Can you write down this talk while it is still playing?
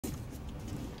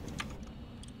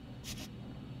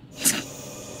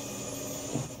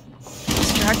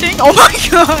distracting? Oh my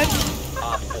god!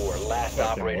 Last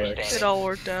operator standing. It all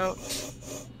worked out.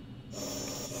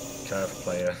 Kind of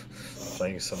player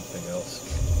playing something else.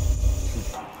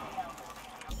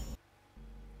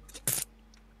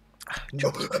 No.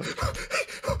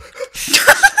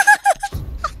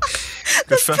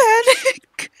 The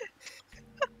panic!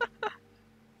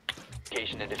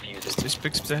 Location and defuse Is it. this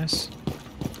big stairs?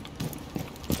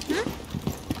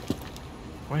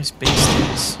 Where's big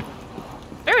stairs?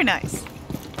 Very nice.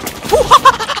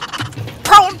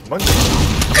 Prone! Monkey.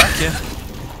 Back here.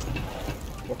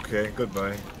 Okay,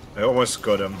 goodbye. I almost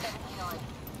got him.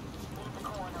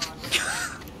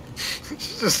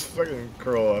 Just fucking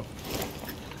curl up.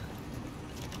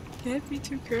 Can't be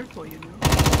too careful, you know.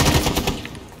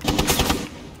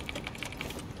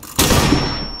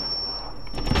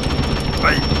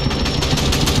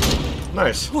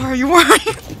 Nice. Where are you? Where are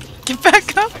you? Get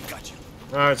back up!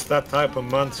 Ah, it's that type of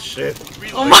month shit.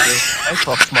 Oh my! Type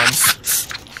of month.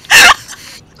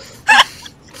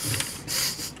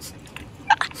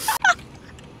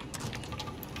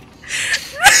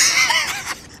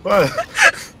 What?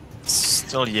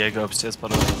 Still Jaeger upstairs, by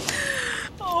the way.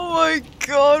 Oh my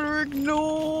god, Rick,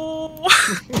 no!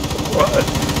 What?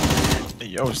 Hey,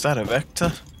 yo, is that a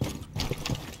vector?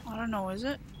 I don't know, is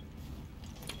it?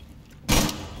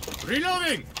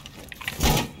 Reloading!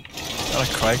 Got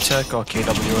a Crytek or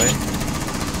KWA?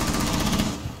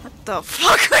 What the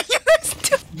fuck are you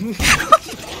doing?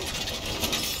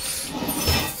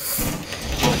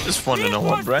 Just want to know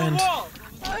what brand.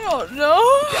 I don't know.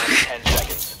 10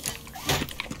 seconds.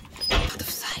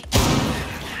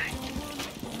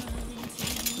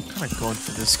 Kinda going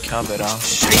for this camera.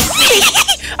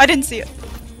 I didn't see it.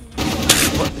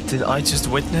 What did I just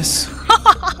witness?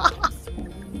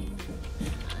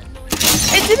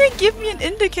 It didn't give me an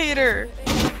indicator.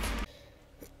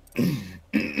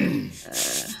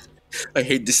 I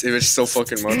hate this image so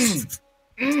fucking much.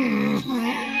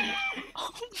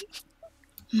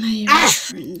 My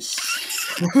reference.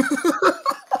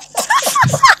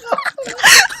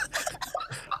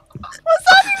 What's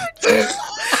that even?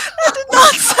 That did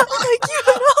not sound like you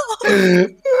at all.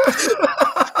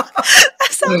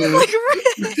 That sounded like Rick.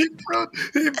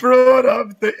 He brought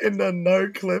up the in the no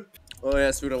clip. Oh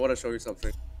yeah, Sweet, I want to show you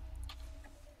something.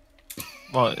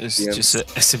 Well, it's Yeah. just a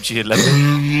SMG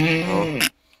 11.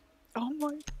 Oh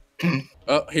my.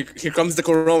 Oh, here comes the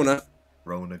corona.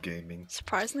 Rona Gaming.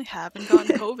 Surprisingly, haven't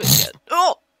gotten COVID yet.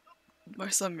 Oh! By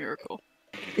some miracle.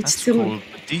 It's That's still. cool.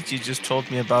 But DJ just told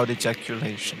me about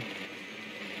ejaculation.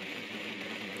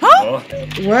 Huh? Oh,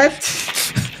 What?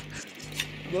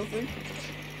 Nothing.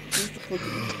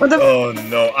 What the oh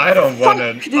no, I don't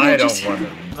wanna. Fuck, did I I don't just- wanna.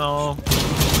 No.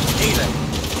 Hey there.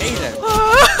 Hey there.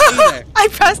 I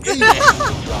pressed it.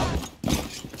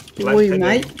 Oh, you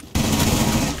might.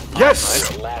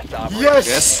 Yes! Last operator. Yes!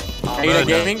 Yes. Hey no. there,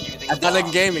 gaming. Adana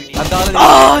gaming. Adana.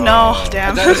 Oh no,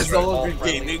 damn. That is no All longer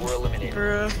friendlies gaming. were eliminated.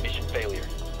 Bruh. Mission failure.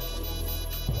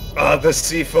 Ah, the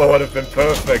C4 would have been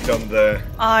perfect on the.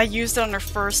 I used it on her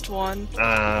first one.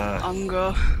 Ah.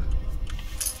 Unga.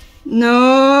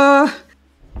 No.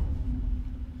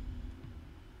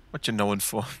 What you knowing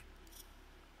for?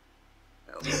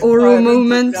 Oro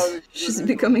moment. She's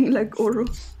becoming like Oro.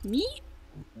 Me?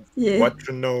 Yeah. What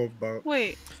you know about?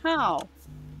 Wait, how?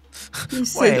 You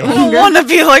said Wait. I don't Onga. want to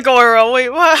be like Auro. Wait,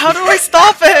 what? How do I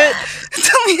stop it?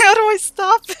 Tell me, how do I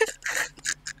stop it?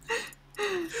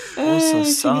 Also, I think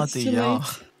it's Sadi, too ja.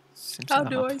 late. Seems How to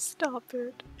do happen. I stop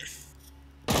it?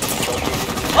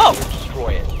 Oh! Destroy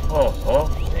it. Oh,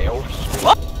 oh. They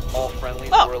overscored. All friendlies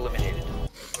Oh. were eliminated.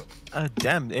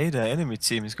 Damn, Ada, enemy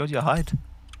team, he's got your hide.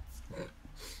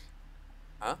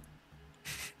 Huh?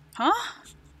 Huh?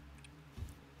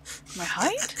 My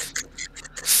height?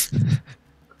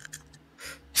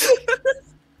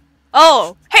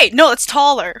 Oh, hey, no, it's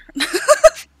taller.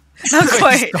 Not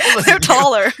quite. They're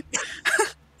taller.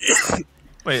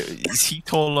 Wait, is he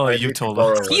taller or I you need to taller?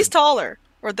 borrow He's taller,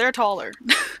 or they're taller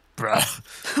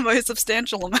Bruh. by a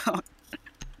substantial amount.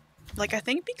 Like, I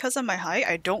think because of my height,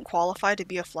 I don't qualify to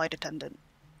be a flight attendant.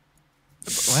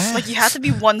 What? Like, you have to be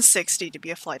 160 to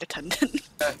be a flight attendant.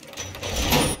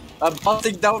 I'm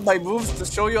hunting down my moves to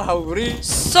show you how real.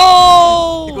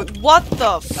 So, what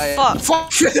the fuck?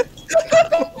 Fuck!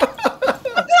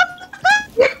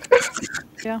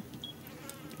 Yeah.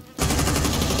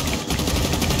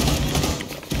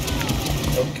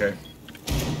 Okay.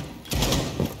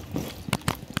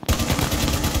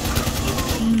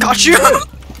 Got you!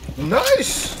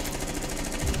 Nice!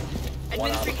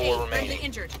 One out of 4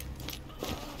 remaining.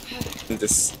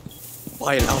 This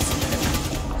wild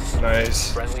alpha.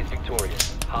 Nice. Friendlies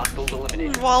victorious. Hostiles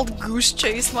eliminated. Wild goose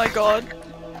chase, my god.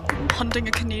 hunting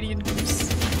a Canadian goose.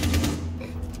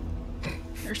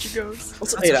 There she goes.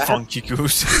 Also, That's a Ada, funky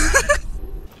goose.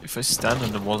 If I stand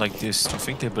on the wall like this, do you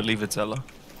think they believe it's Ella?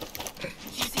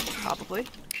 Probably.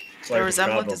 It's The like a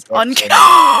resemblance is cardboard box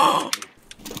uncanny.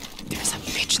 There's a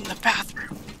bitch in the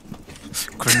bathroom.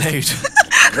 Grenade.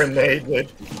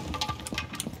 Grenaded.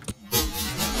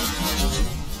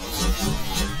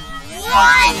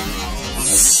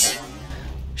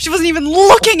 She wasn't even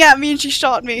looking at me and she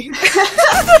shot me.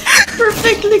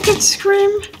 Perfectly good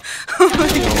scream. No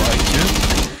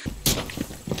IQ.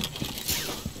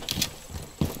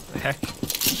 The heck?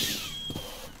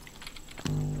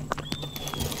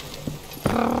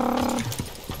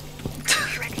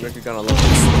 You're gonna love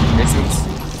this.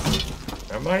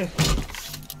 Am I?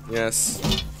 Yes.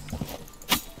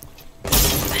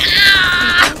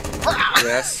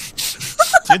 Yes.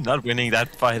 You're not winning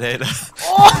that fight, Ada.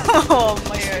 Oh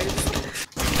my god.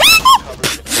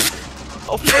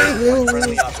 Oh,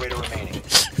 Friendly operator remaining.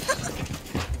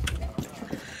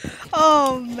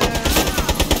 oh man.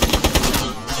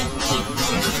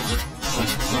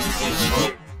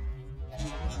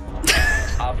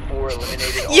 Op 4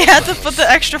 eliminated all You had to friendlies. put the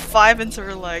extra 5 into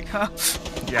her leg, huh?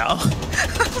 Yeah.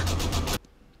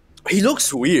 He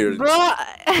looks weird. Bro,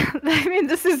 I mean,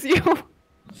 this is you.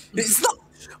 It's not.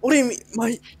 What do you mean?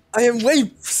 I am way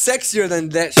sexier than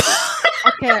that shit.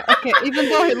 Okay, okay. Even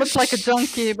though he looks like a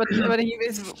junkie, but when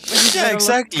he's Yeah, better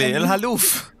exactly. looking. El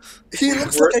Haloof. He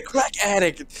looks like a crack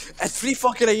addict at 3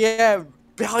 fucking AM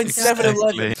behind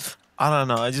 7-Eleven. Exactly. I don't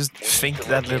know, I just think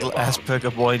that little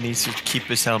Asperger boy needs to keep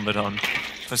his helmet on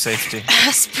for safety.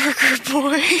 Asperger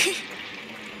boy.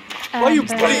 Why are you And,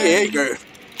 bullying Jaeger?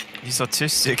 He's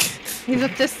autistic. He's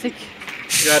autistic.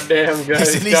 Goddamn,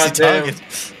 guys. He's an easy target.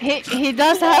 He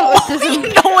does have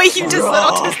autism. No way you just said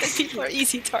autistic people are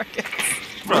easy targets.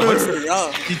 Bro, what's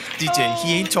Bruh. DJ,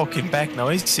 he ain't talking back now,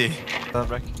 is he?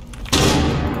 Right.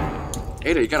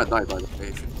 Ada, you gotta die by the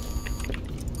way.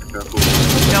 Careful.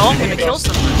 No, I'm gonna kill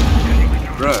someone.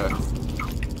 Bruh.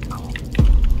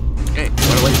 Hey,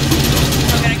 run away.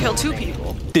 I'm gonna kill 2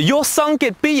 people. Did your son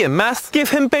get B in math? Give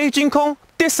him Beijing Kong?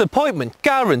 Disappointment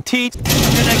guaranteed. I'm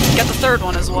gonna get the 3rd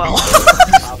one as well.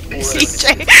 Op 4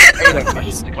 CJ.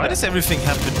 Why does everything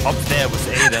happen up there with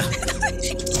Ada?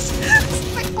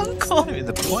 My uncle. I mean,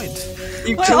 the point.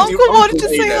 You My killed your uncle wanted to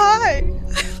say Ada. hi.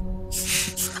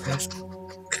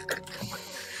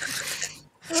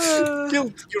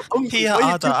 Killed your uncle. Here, Why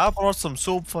you Ada, I brought some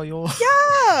soup for you. Yeah.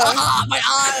 Ah, my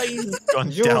eyes! Gone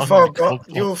You down forgot.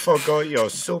 the You forgot your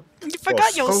soup. You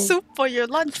forgot your school. soup for your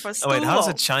lunch for Oh school. wait, how's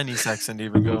a Chinese accent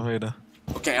even go, Ada?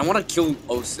 Okay, I wanna kill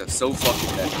Osa so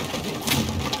fucking bad.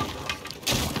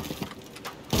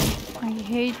 I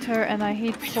hate her and I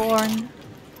hate Soran.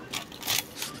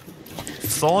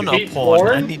 Thorn or hate porn? I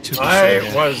porn? need to be I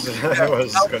fair. was Not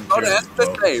as confused. the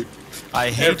though. same. I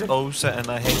hate Osa and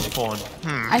I hate porn.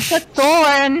 I said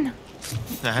Soran.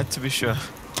 I had to be sure.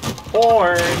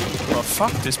 Porn. Oh,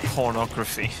 fuck this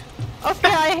pornography. Okay,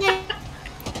 I hate.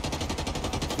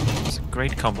 It's a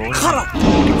great combo. isn't it?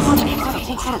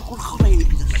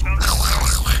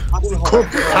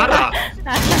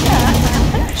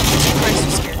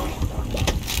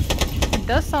 It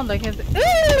does sound like him.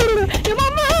 Ooh, your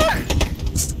mama.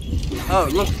 Oh,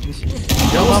 look.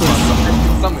 Yo, mama.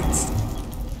 Summons.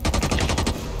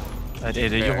 Right,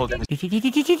 Ada, you hold it.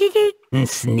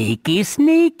 Sneaky,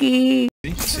 sneaky.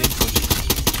 See?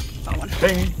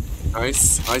 Ping.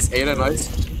 Nice, nice, Ada, nice.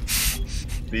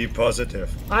 Be positive.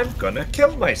 I'm gonna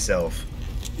kill myself.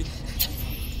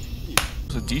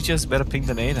 So DJ's better ping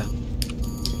than Ada.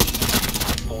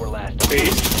 4 last.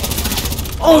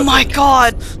 Oh my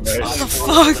god! Nice. What the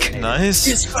fuck? Nice.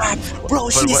 She's back! Bro,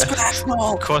 But she's what- back,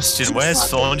 bro! Question, where's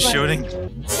Thorn shooting?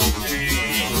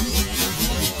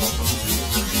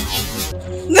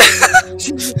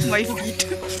 My feet.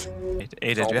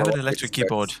 Ada, do you have an electric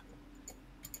keyboard?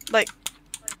 Like,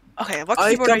 okay, what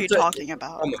I keyboard are got you the- talking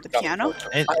about? The piano?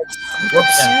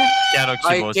 Whoops. Piano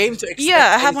I keyboard. came to expect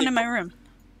Yeah, I have one anything. in my room.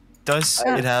 Does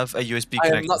it have a USB I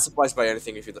am connector? not surprised by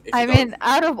anything if you I mean,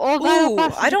 out of all Ooh,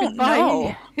 the I don't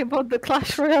know. He bought the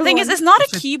Clash Royale. Thing is, one. it's not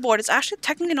a keyboard. It's actually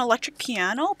technically an electric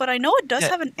piano, but I know it does Yeah.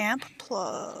 have an amp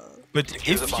plug. But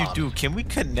if you do, can we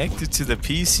connect it to the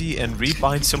PC and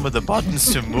rebind some of the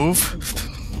buttons to move?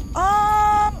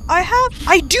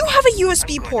 I do have a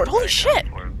USB port. Holy shit!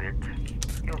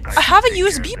 I have a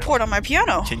USB port on my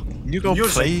piano. Can you go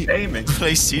Using gaming.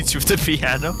 play Siege with the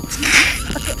piano?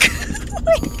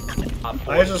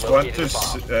 I just want to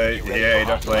hear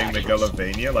Ada playing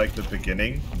Megalovania like the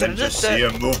beginning, then just see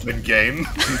a movement game,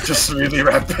 just really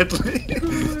rapidly.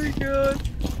 Oh my god.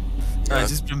 I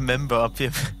just remember up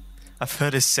here, I've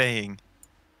heard a saying.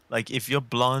 Like, if you're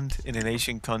blonde in an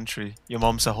Asian country, your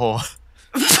mom's a whore.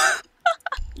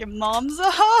 Your mom's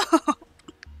a hoe.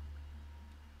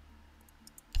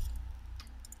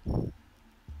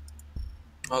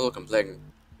 Oh look, I'm playing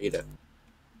Ada.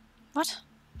 What?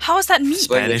 How is that me?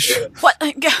 Spanish. What?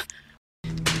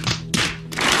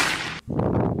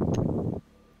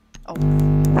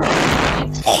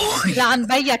 Plan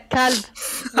by a calv.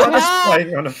 I was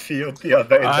playing on a field the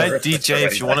other day. Alright, DJ,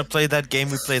 if you want to play that game,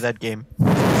 we play that game.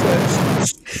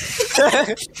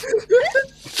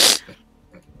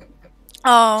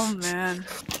 Oh man.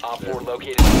 Op 4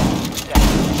 located.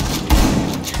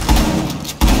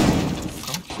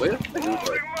 Where?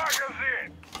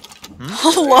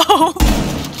 Hello?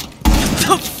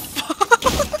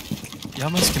 Yeah,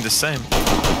 I'm asking the same.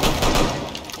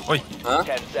 Oi. Huh?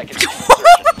 10 seconds.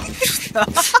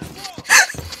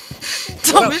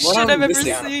 Dumbest what shit am I I've ever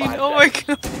missing? seen. Oh my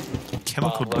god.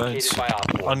 Chemical Bomb burns. located by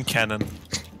Op 4. On cannon.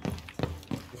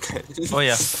 Oh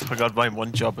yeah, forgot my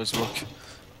one job as well.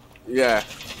 Yeah.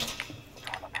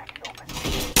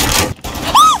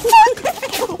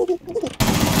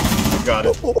 Got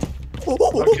it.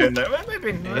 Okay, no,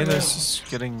 maybe Yeah, not. this is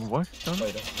getting worked on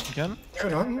again.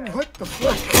 Good on, what the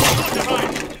fuck?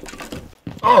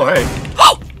 Oh, hey.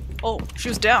 Oh, she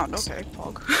was down. Okay,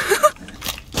 Pog.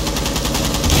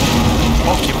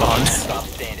 Pokemon. Stop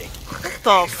standing. What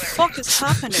the fuck is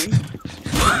happening?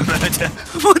 Murder.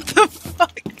 What the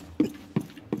fuck?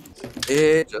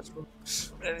 It just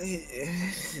It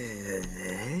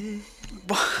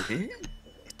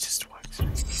just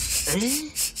works.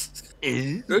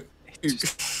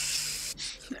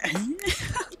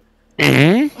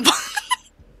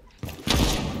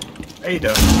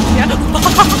 Ada. Yeah.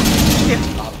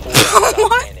 Op 4 stop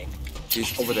What? standing.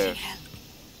 He's over there.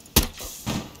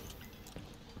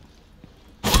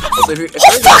 Also, if you're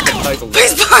title,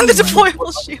 Please behind the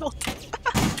deployable shield.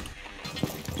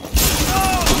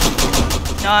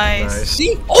 Nice.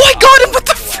 Nice. Oh, I got him with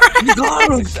the frag!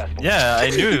 Successful. Yeah, I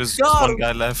knew it was just one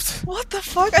guy left. What the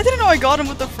fuck? I didn't know I got him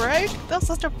with the frag. That was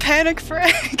such a panic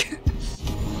frag.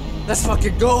 let's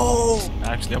fucking go!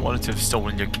 Actually, I wanted to have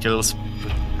stolen your kills,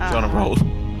 but you're on a roll.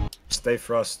 Stay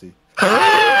frosty.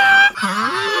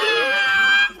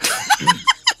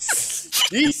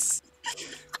 Jeez!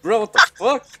 Bro, what the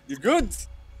fuck? You good?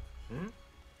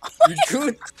 You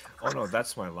good? Oh no,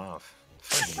 that's my laugh.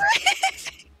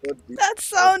 That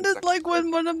sounded like when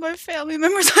one of my family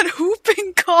members had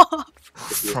whooping cough.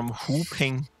 From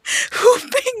hooping.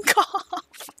 Whooping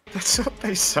cough. That's what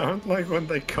they sound like when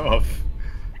they cough.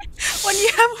 When you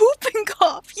have whooping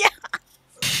cough, yeah.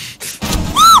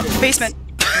 Basement.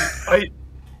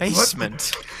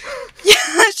 Basement.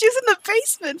 Yeah, she's in the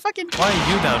basement. Fucking. Why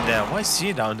are you down there? Why is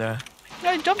he down there?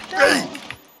 I jumped down.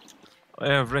 Oh,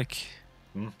 yeah, Rick.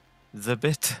 Hmm? The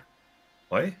bit.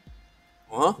 Why?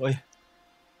 Huh? Oi.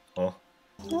 Oh.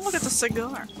 Oh, look at the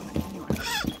cigar.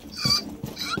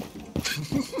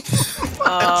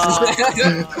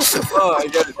 Oh, I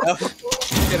got it now.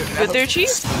 Good there, Chief?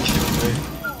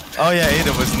 Oh yeah,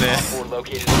 Ada was there. Op 4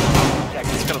 located.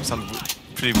 It's gonna sound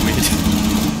pretty weird.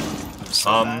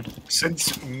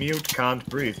 Since Mute can't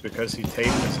breathe because he taped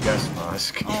his gas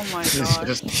mask. Oh my he's god.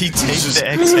 just- He he's takes just- the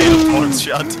exhale porn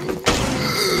shot.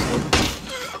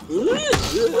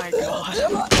 Oh my god.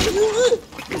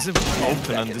 Is it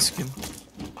open on the skin?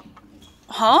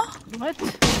 Huh? What?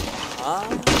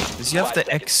 Does he have the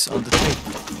X on the tape?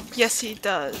 Yes, he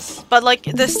does. But, like,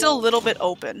 they're still a little bit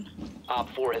open. Op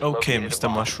 4 has Okay, located a Mr.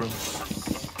 bomb. Mushroom.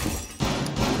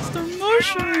 It's the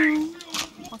mushroom.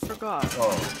 I forgot.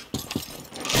 Oh.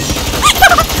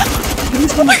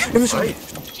 Right.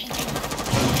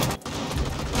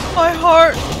 My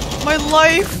heart. My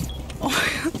life. Oh my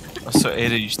god. Oh, so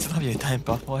Ada, you still have your time,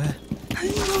 buff boy. I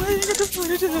know, I gotta put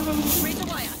it down. Razor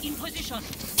wire in position.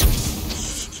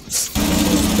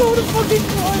 So to fucking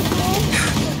cry, bro.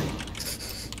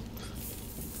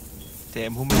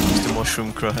 Damn, who made Mr.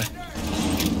 Mushroom cry?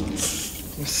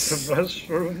 Mr.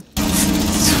 Mushroom.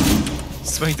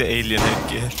 Swing the alien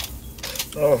headgear.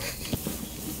 Oh.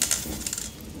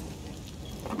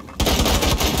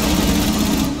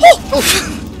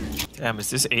 Damn, is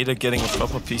this Ada getting a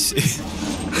proper PC?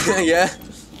 Yeah.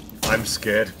 I'm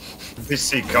scared.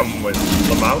 This he come with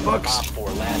the mailbox? Op 4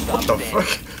 last What stop the standing.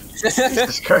 fuck?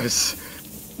 Jesus Christ.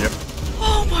 Yep.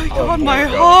 Oh my god, Oh my my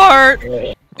heart.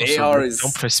 Also, AR Rick, is.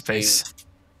 don't press space.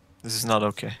 This is not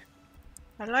okay.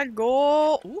 I let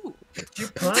go. Ooh. You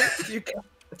can't. You can't.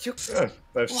 You can't.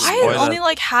 Why is Spoiler. only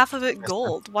like half of it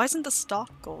gold? Why isn't the stock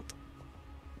gold?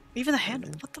 Even the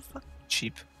handle. What the fuck?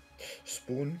 Cheap.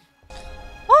 Spoon.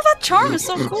 Oh, that charm is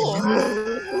so cool.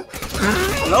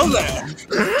 Hello there.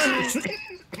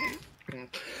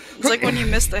 It's like when you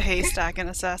miss the haystack in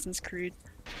Assassin's Creed.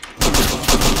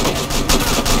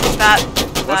 That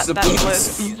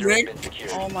bliss.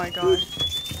 Oh my god.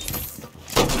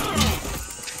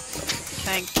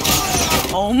 Thank you.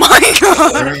 Oh my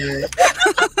god!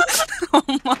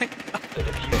 Oh my god.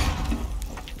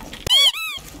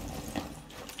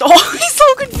 Oh, he's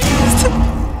so confused!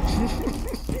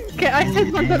 Okay, I said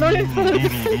Mandalorian for the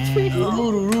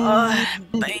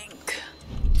Bank.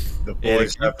 The Yeah,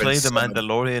 boys you have been play the summoned.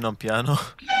 Mandalorian on piano.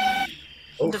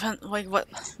 Depend, like what?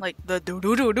 Like the do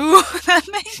do do do that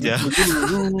makes? Yeah.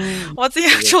 What's the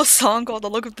actual song called? The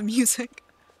look of the music.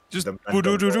 Just The boo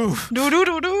doo doo doo. Do do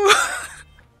do do.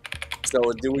 So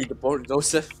Dewey the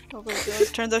Joseph. Oh my god.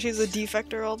 Turns out she's a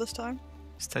defector all this time.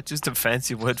 Is that just a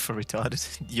fancy word for retarded?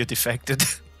 You're defected.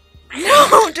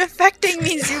 No, defecting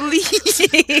means you leave.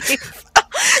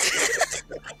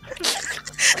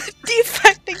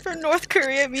 Defecting from North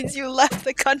Korea means you left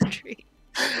the country.